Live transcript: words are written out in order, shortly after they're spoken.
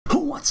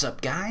What's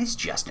up guys,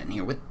 Justin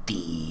here with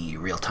the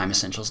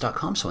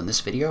realtimeessentials.com. So in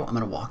this video, I'm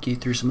going to walk you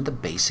through some of the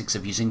basics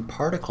of using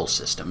particle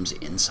systems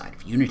inside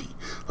of Unity.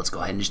 Let's go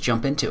ahead and just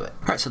jump into it.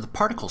 Alright, so the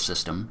particle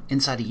system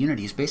inside of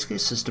Unity is basically a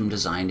system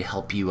designed to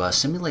help you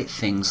simulate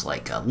things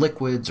like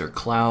liquids or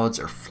clouds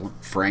or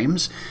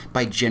frames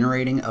by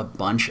generating a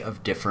bunch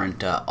of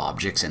different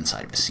objects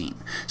inside of a scene.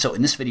 So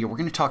in this video, we're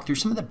going to talk through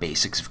some of the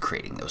basics of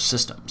creating those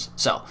systems.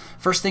 So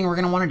first thing we're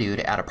going to want to do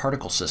to add a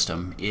particle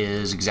system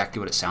is exactly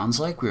what it sounds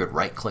like. We would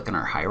right click on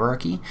our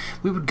hierarchy,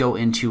 we would go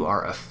into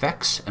our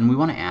effects, and we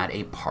want to add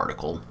a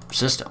particle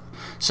system.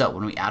 So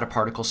when we add a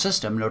particle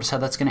system, notice how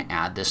that's going to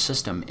add this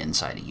system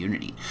inside of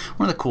Unity.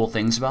 One of the cool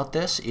things about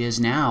this is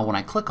now when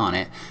I click on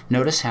it,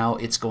 notice how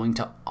it's going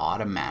to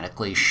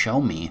automatically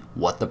show me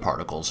what the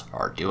particles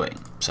are doing.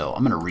 So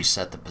I'm going to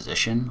reset the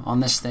position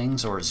on this thing,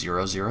 so we're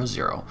 0, 0,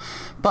 0.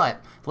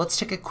 But let's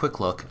take a quick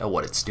look at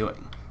what it's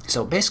doing.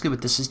 So basically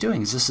what this is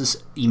doing is this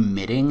is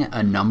emitting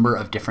a number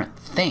of different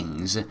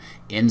things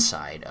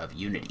inside of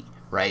Unity,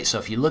 right? So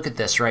if you look at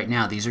this right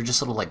now, these are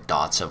just little like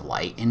dots of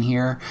light in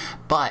here,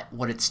 but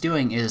what it's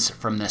doing is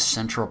from this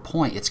central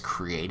point, it's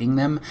creating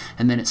them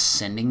and then it's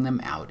sending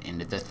them out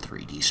into the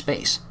 3D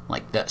space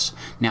like this.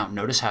 Now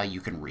notice how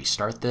you can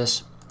restart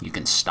this, you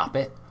can stop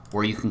it,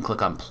 or you can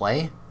click on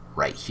play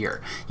right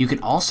here. You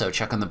can also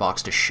check on the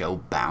box to show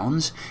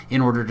bounds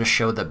in order to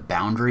show the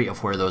boundary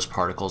of where those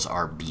particles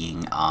are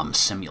being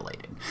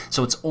simulated.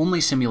 So it's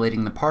only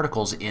simulating the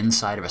particles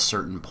inside of a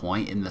certain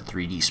point in the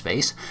 3D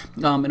space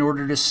in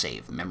order to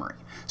save memory.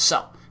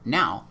 So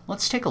now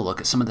let's take a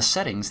look at some of the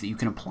settings that you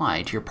can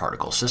apply to your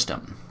particle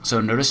system. So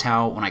notice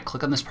how when I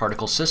click on this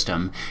particle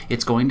system,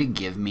 it's going to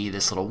give me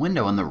this little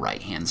window on the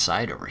right hand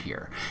side over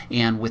here.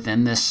 And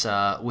within this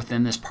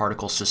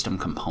particle system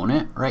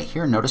component right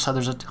here, notice how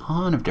there's a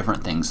ton of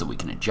different things that we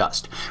can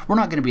adjust. We're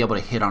not going to be able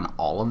to hit on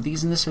all of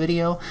these in this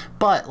video,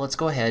 but let's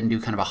go ahead and do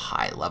kind of a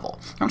high level.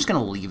 I'm just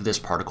going to leave this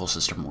particle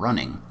system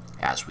running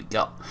as we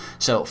go.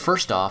 So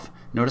first off,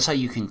 notice how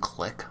you can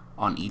click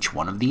on each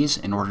one of these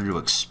in order to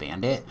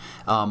expand it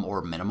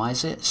or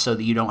minimize it so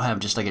that you don't have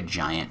just like a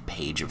giant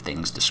page of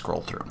things to scroll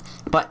through.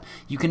 But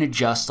you can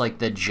adjust like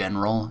the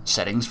general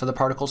settings for the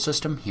particle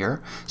system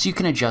here. So you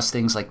can adjust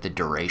things like the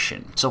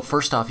duration. So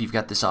first off, you've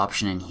got this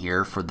option in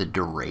here for the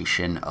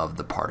duration of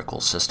the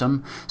particle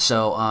system.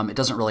 So it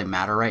doesn't really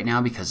matter right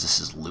now because this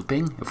is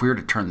looping. If we were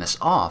to turn this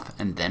off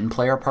and then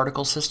play our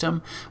particle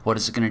system, what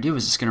is it going to do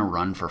is it's going to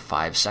run for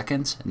 5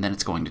 seconds and then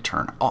it's going to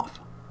turn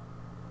off.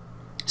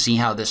 See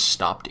how this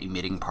stopped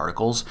emitting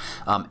particles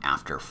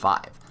after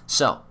 5.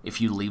 So if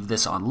you leave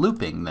this on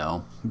looping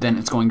though, then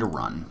it's going to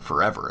run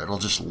forever. It'll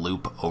just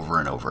loop over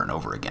and over and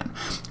over again.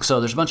 So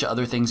there's a bunch of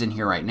other things in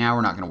here right now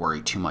we're not going to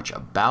worry too much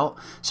about.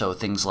 So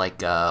things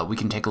like we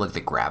can take a look at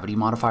the gravity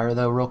modifier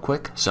though real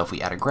quick. So if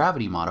we add a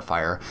gravity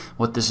modifier,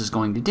 what this is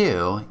going to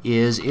do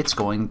is it's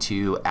going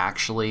to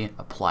actually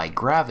apply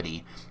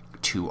gravity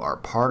to our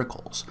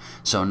particles.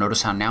 So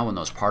notice how now when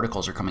those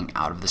particles are coming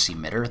out of this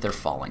emitter, they're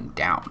falling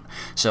down.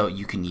 So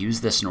you can use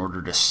this in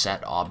order to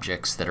set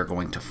objects that are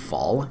going to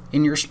fall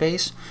in your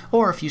space,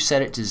 or if you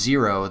set it to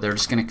 0, they're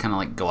just going to kind of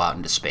like go out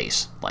into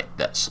space like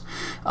this.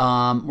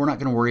 We're not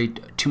going to worry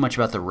too much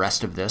about the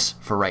rest of this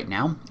for right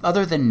now,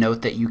 other than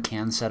note that you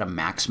can set a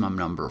maximum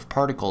number of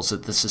particles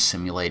that this is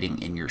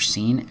simulating in your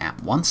scene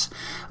at once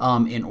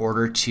in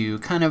order to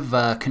kind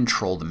of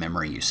control the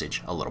memory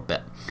usage a little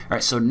bit. All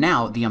right, so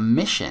now the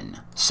emission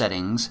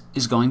settings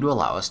is going to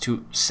allow us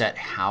to set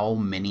how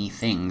many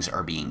things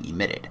are being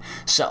emitted.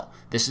 So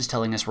this is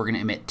telling us we're going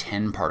to emit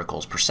 10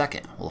 particles per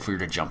second. Well, if we were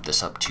to jump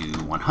this up to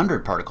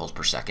 100 particles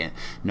per second,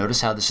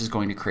 notice how this is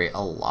going to create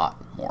a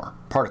lot more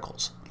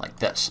particles like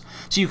this.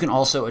 So you can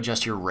also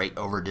adjust your rate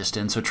over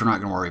distance, which we're not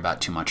going to worry about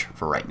too much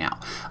for right now.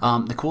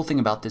 The cool thing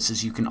about this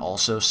is you can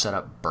also set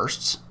up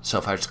bursts. So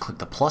if I just click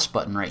the plus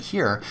button right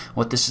here,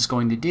 what this is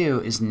going to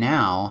do is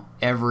now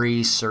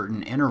every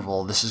certain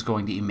interval, this is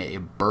going to emit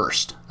a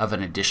burst of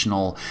an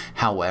additional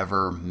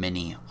however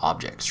many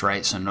objects,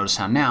 right? So notice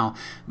how now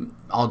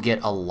I'll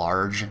get a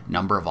large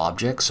number of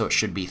objects, so it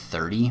should be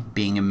 30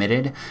 being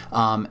emitted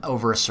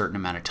over a certain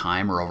amount of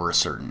time or over a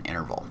certain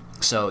interval.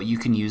 So you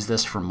can use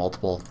this for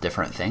multiple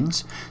different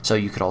things. So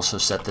you could also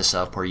set this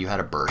up where you had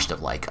a burst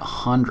of like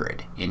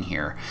 100 in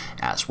here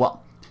as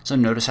well. So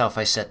notice how if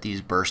I set these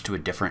bursts to a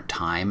different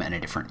time and a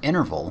different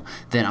interval,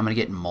 then I'm going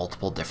to get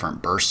multiple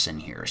different bursts in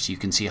here. So you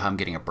can see how I'm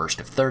getting a burst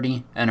of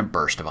 30 and a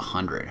burst of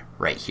 100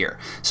 right here.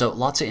 So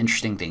lots of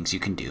interesting things you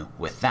can do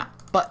with that.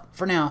 But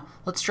for now,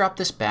 let's drop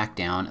this back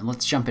down and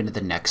let's jump into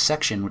the next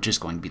section, which is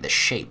going to be the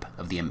shape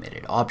of the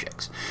emitted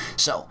objects.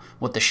 So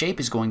what the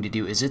shape is going to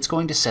do is it's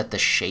going to set the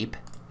shape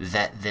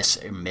that this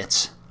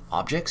emits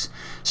objects.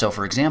 So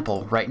for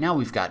example, right now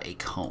we've got a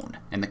cone,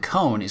 and the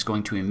cone is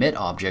going to emit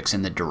objects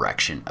in the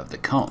direction of the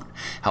cone.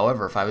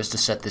 However, if I was to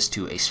set this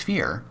to a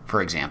sphere,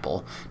 for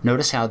example,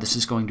 notice how this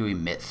is going to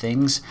emit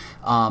things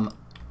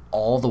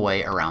all the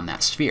way around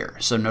that sphere.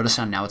 So notice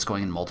how now it's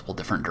going in multiple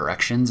different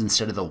directions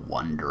instead of the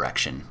one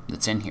direction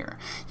that's in here.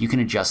 You can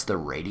adjust the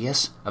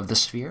radius of the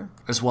sphere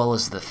as well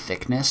as the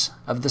thickness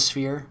of the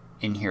sphere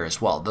in here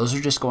as well. Those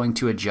are just going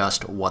to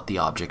adjust what the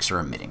objects are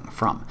emitting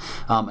from.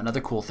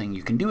 Another cool thing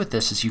you can do with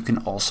this is you can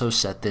also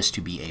set this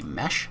to be a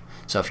mesh.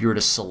 So if you were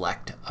to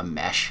select a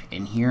mesh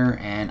in here,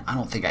 and I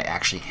don't think I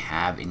actually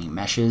have any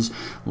meshes,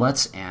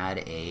 let's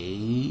add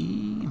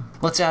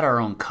our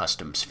own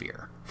custom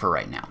sphere for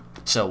right now.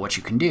 So what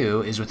you can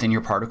do is within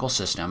your particle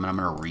system, and I'm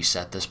going to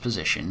reset this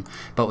position,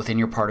 but within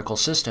your particle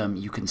system,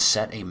 you can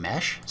set a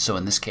mesh. So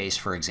in this case,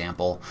 for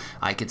example,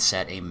 I could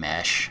set a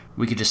mesh.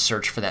 We could just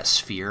search for that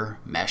sphere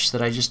mesh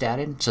that I just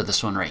added. So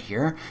this one right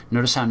here,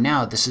 notice how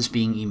now this is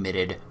being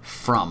emitted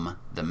from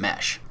the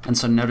mesh. And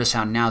so notice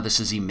how now this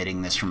is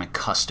emitting this from a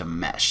custom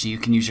mesh. So you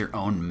can use your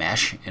own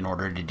mesh in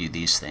order to do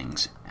these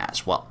things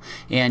as well.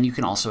 And you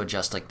can also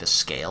adjust like the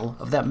scale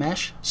of that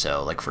mesh.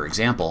 So like for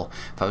example,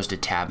 if I was to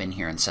tab in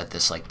here and set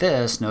this like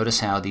this,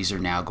 notice how these are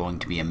now going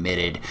to be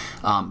emitted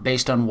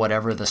based on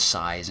whatever the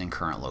size and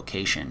current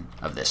location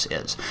of this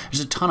is.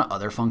 There's a ton of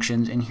other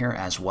functions in here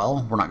as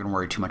well. We're not going to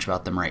worry too much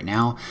about them right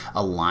now.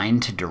 Align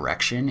to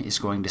direction is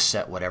going to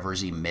set whatever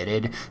is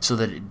emitted so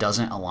that it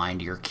doesn't align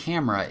to your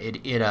camera.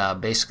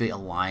 It basically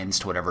aligns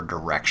to whatever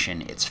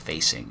direction it's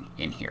facing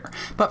in here.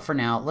 But for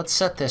now, let's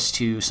set this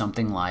to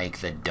something like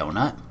the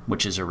donut,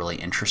 which is a really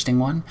interesting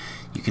one.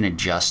 You can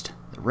adjust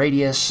the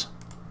radius.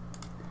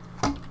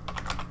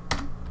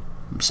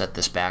 Set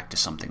this back to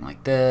something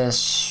like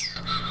this.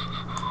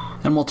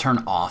 And we'll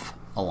turn off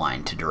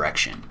align to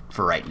direction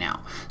for right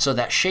now. So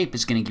that shape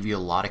is going to give you a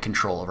lot of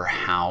control over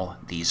how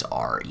these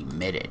are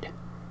emitted.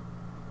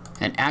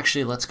 And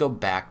actually, let's go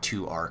back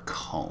to our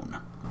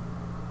cone.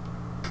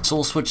 So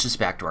we'll switch this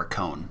back to our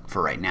cone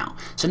for right now.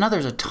 So now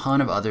there's a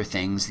ton of other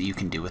things that you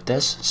can do with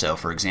this. So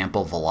for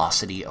example,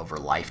 velocity over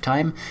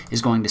lifetime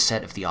is going to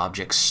set if the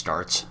object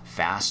starts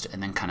fast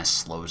and then kind of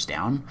slows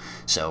down.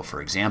 So for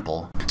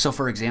example,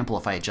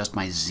 if I adjust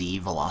my Z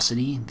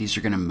velocity, these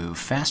are going to move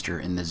faster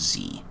in the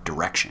Z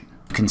direction.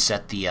 You can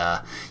set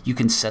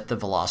the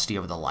velocity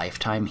over the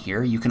lifetime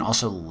here. You can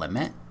also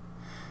limit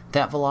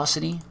that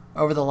velocity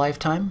over the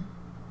lifetime.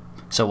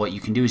 So what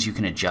you can do is you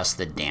can adjust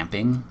the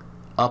damping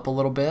up a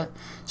little bit.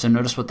 So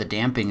notice what the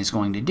damping is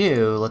going to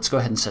do. Let's go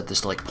ahead and set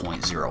this to like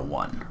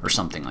 0.01 or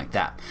something like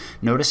that.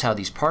 Notice how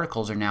these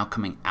particles are now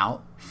coming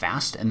out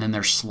fast and then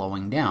they're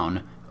slowing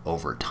down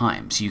over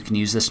time. So you can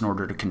use this in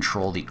order to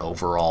control the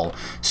overall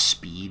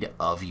speed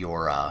of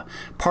your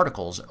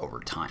particles over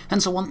time.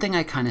 And so one thing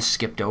I kind of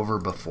skipped over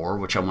before,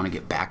 which I want to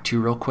get back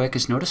to real quick,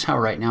 is notice how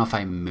right now if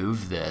I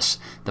move this,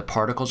 the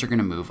particles are going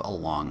to move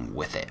along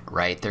with it,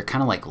 right? They're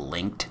kind of like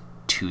linked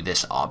to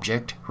this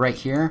object right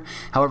here.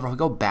 However, if we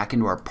go back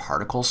into our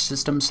particle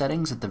system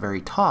settings at the very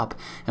top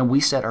and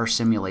we set our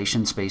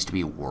simulation space to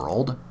be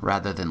world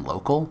rather than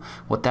local,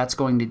 what that's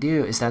going to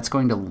do is that's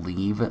going to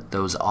leave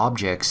those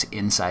objects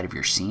inside of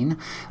your scene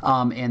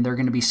and they're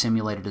going to be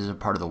simulated as a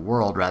part of the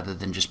world rather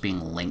than just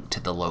being linked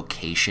to the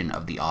location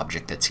of the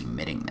object that's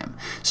emitting them.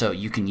 So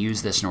you can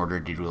use this in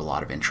order to do a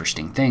lot of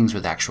interesting things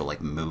with actual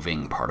like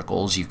moving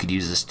particles. You could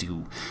use this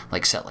to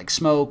like set like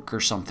smoke or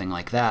something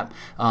like that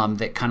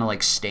that kind of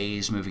like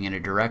stays moving in a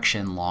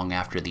direction long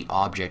after the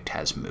object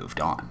has moved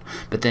on.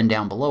 But then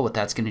down below, what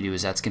that's going to do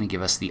is that's going to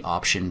give us the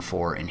option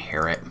for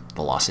inherit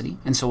velocity.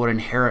 And so what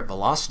inherit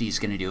velocity is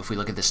going to do, if we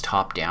look at this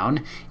top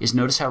down, is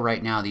notice how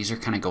right now these are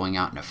kind of going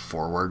out in a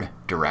forward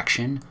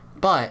direction.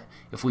 But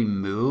if we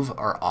move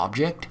our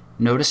object,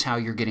 notice how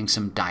you're getting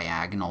some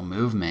diagonal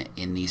movement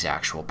in these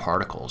actual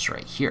particles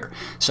right here.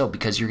 So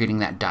because you're getting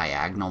that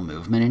diagonal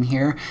movement in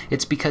here,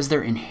 it's because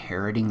they're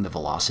inheriting the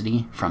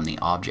velocity from the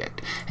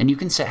object. And you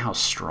can set how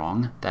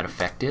strong that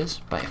effect is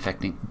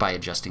by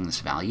adjusting this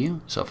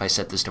value. So if I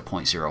set this to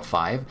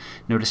 0.05,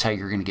 notice how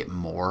you're going to get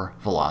more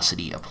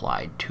velocity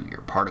applied to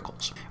your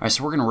particles. All right,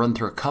 so we're going to run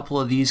through a couple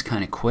of these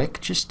kind of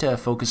quick just to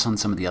focus on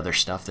some of the other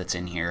stuff that's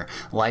in here.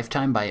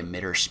 Lifetime by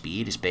emitter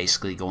speed is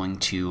basically going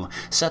to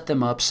set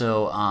them up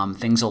so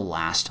things will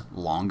last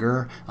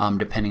longer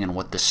depending on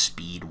what the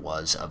speed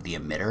was of the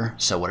emitter.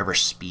 So whatever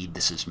speed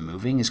this is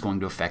moving is going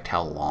to affect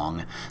how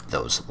long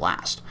those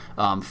last.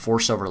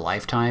 Force over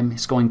lifetime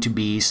is going to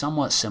be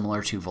somewhat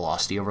similar to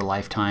velocity over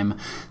lifetime.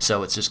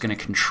 So it's just going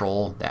to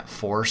control that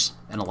force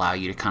and allow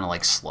you to kind of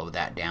like slow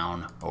that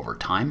down over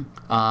time.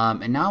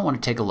 And now I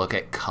want to take a look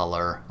at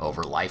color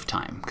over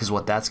lifetime, because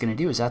what that's going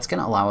to do is that's going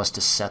to allow us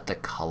to set the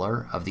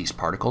color of these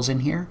particles in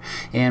here,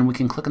 and we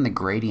can click on the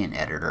gradient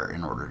editor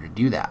in order to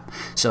do that.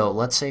 So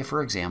let's say,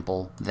 for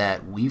example,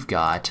 that we've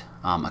got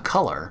a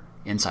color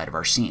inside of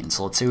our scene.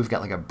 So let's say we've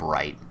got like a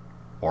bright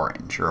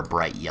orange or a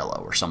bright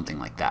yellow or something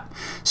like that.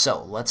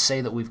 So let's say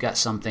that we've got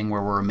something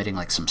where we're emitting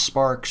like some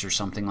sparks or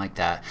something like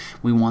that.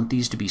 We want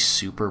these to be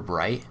super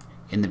bright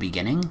in the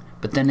beginning,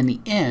 but then in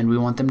the end we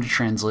want them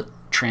to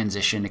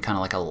transition to kind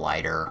of like a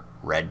lighter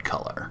red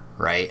color,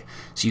 right?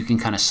 So you can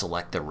kind of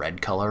select the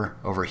red color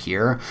over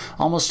here,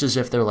 almost as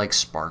if they're like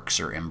sparks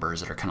or embers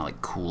that are kind of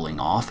like cooling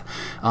off.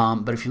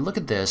 But if you look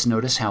at this,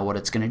 notice how what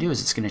it's going to do is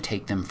it's going to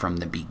take them from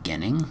the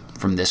beginning,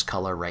 from this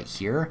color right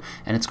here,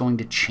 and it's going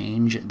to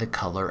change the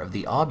color of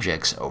the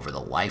objects over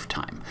the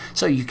lifetime.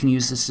 So you can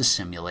use this to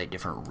simulate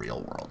different real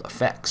world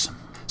effects.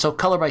 So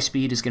color by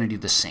speed is going to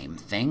do the same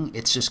thing.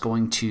 It's just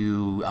going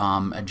to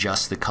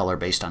adjust the color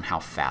based on how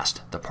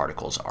fast the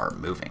particles are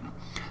moving.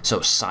 So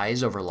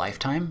size over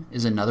lifetime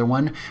is another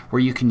one where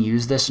you can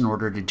use this in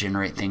order to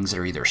generate things that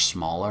are either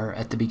smaller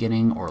at the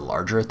beginning or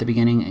larger at the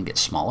beginning and get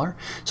smaller.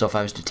 So if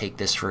I was to take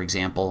this, for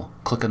example,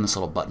 click on this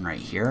little button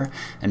right here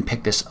and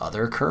pick this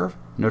other curve,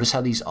 notice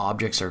how these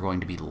objects are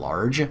going to be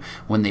large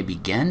when they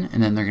begin,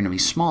 and then they're going to be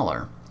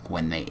smaller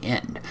when they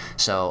end.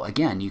 So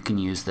again, you can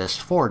use this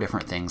for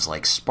different things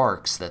like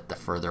sparks, that the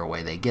further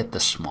away they get, the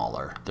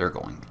smaller they're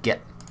going to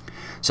get.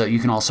 So you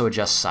can also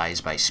adjust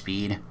size by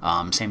speed,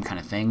 same kind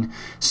of thing.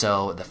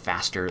 So the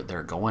faster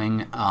they're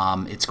going,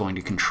 it's going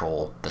to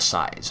control the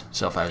size.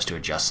 So if I was to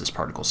adjust this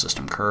particle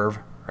system curve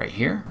right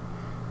here,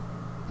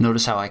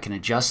 notice how I can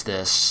adjust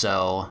this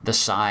so the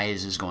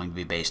size is going to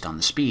be based on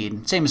the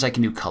speed, same as I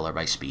can do color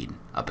by speed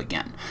up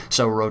again.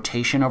 So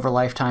rotation over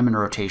lifetime and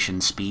rotation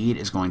speed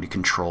is going to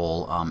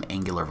control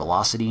angular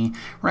velocity.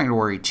 We're not going to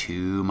worry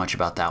too much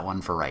about that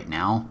one for right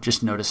now.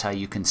 Just notice how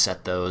you can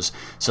set those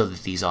so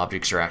that these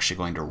objects are actually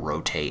going to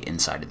rotate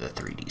inside of the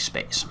 3D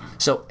space.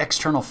 So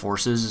external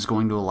forces is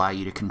going to allow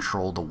you to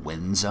control the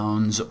wind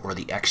zones or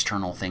the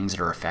external things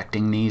that are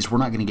affecting these. We're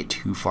not going to get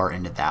too far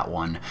into that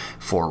one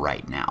for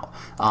right now.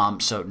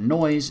 So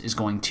noise is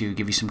going to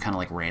give you some kind of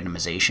like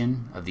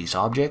randomization of these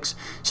objects.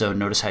 So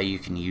notice how you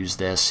can use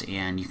this,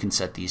 and you can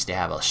set these to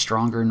have a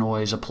stronger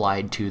noise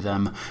applied to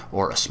them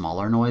or a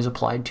smaller noise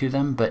applied to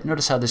them. But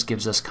notice how this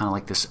gives us kind of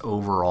like this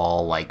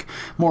overall like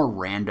more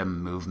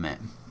random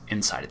movement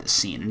inside of the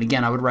scene. And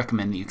again, I would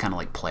recommend that you kind of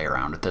like play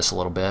around with this a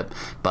little bit,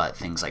 but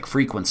things like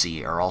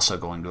frequency are also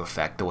going to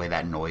affect the way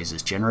that noise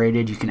is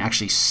generated. You can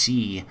actually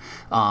see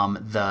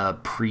the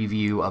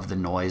preview of the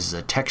noise,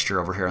 the texture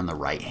over here on the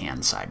right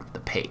hand side of the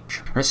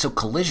page. All right, so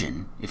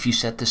collision, if you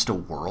set this to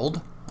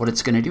world, what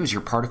it's going to do is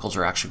your particles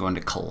are actually going to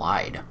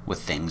collide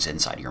with things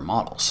inside your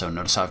model. So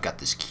notice how I've got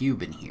this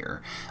cube in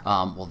here.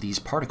 Well, these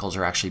particles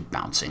are actually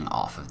bouncing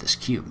off of this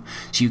cube.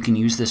 So you can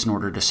use this in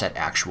order to set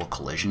actual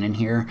collision in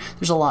here.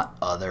 There's a lot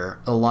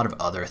of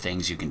other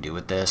things you can do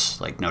with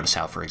this. Like notice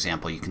how, for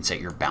example, you can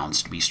set your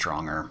bounce to be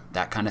stronger,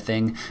 that kind of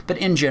thing. But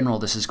in general,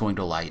 this is going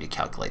to allow you to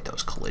calculate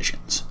those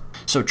collisions.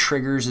 So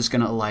triggers is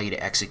going to allow you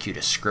to execute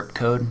a script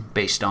code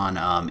based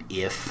on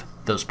if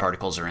those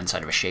particles are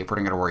inside of a shape. We're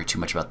not going to worry too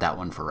much about that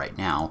one for right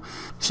now.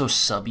 So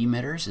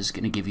sub-emitters is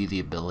going to give you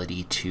the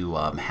ability to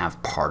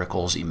have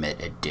particles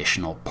emit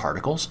additional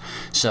particles.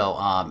 So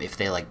if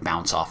they like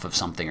bounce off of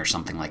something or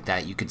something like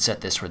that, you could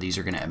set this where these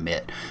are going to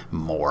emit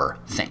more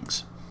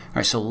things. All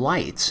right, so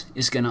lights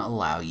is going to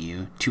allow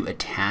you to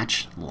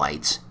attach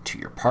lights to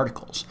your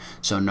particles.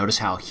 So notice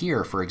how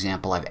here, for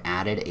example, I've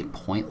added a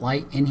point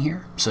light in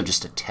here. So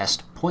just a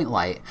test point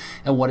light.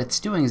 And what it's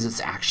doing is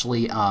it's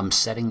actually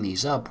setting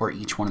these up where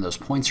each one of those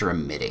points are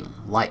emitting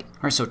light. All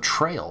right, so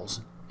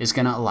trails is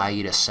going to allow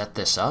you to set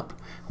this up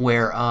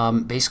where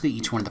basically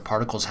each one of the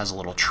particles has a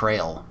little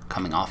trail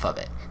coming off of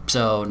it.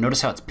 So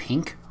notice how it's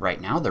pink right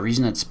now. The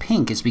reason it's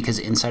pink is because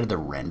inside of the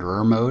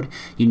renderer mode,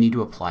 you need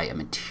to apply a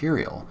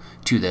material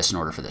to this in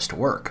order for this to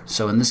work.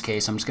 So in this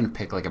case, I'm just going to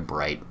pick like a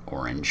bright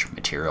orange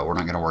material. We're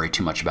not going to worry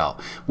too much about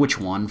which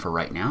one for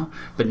right now,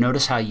 but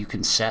notice how you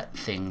can set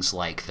things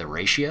like the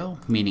ratio,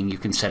 meaning you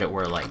can set it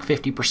where like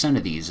 50%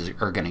 of these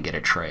are going to get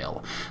a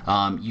trail.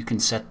 You can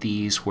set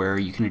these where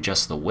you can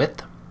adjust the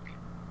width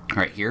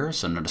right here.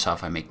 So notice how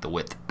if I make the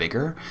width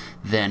bigger,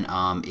 then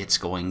it's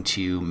going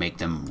to make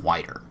them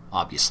wider,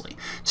 obviously.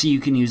 So you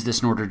can use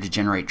this in order to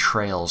generate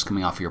trails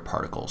coming off of your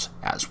particles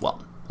as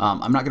well.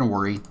 I'm not going to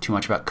worry too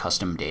much about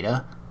custom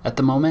data at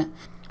the moment.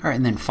 All right,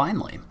 and then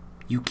finally,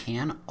 you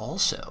can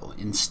also,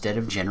 instead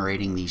of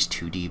generating these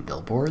 2D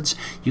billboards,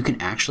 you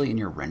can actually in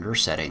your render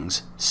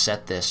settings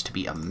set this to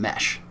be a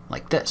mesh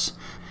like this.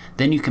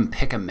 Then you can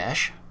pick a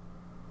mesh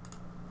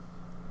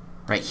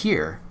right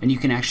here, and you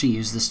can actually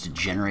use this to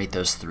generate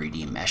those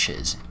 3D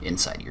meshes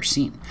inside your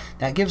scene.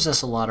 That gives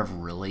us a lot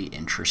of really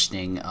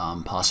interesting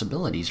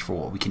possibilities for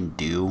what we can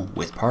do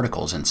with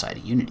particles inside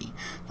of Unity.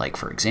 Like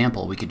for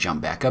example, we could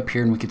jump back up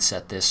here and we could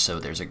set this so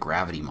there's a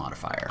gravity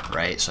modifier,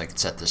 right? So I could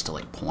set this to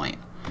like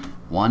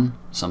 0.1,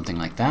 something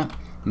like that.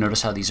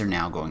 Notice how these are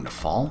now going to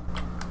fall.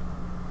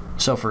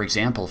 So for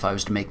example, if I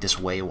was to make this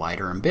way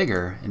wider and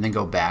bigger and then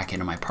go back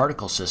into my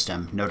particle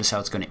system, notice how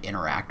it's going to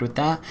interact with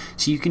that.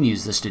 So you can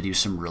use this to do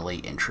some really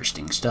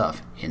interesting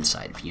stuff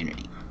inside of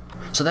Unity.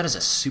 So that is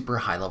a super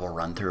high level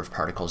run through of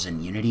particles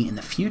in Unity. In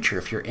the future,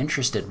 if you're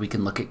interested, we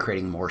can look at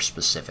creating more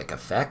specific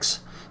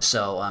effects.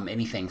 So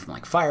anything from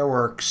like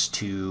fireworks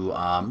to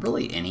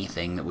really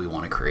anything that we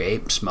want to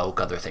create,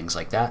 smoke, other things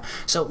like that.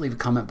 So leave a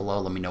comment below,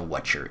 let me know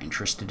what you're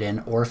interested in,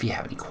 or if you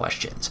have any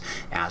questions.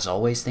 As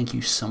always, thank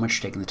you so much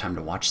for taking the time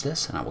to watch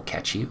this, and I will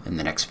catch you in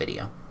the next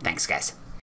video. Thanks, guys.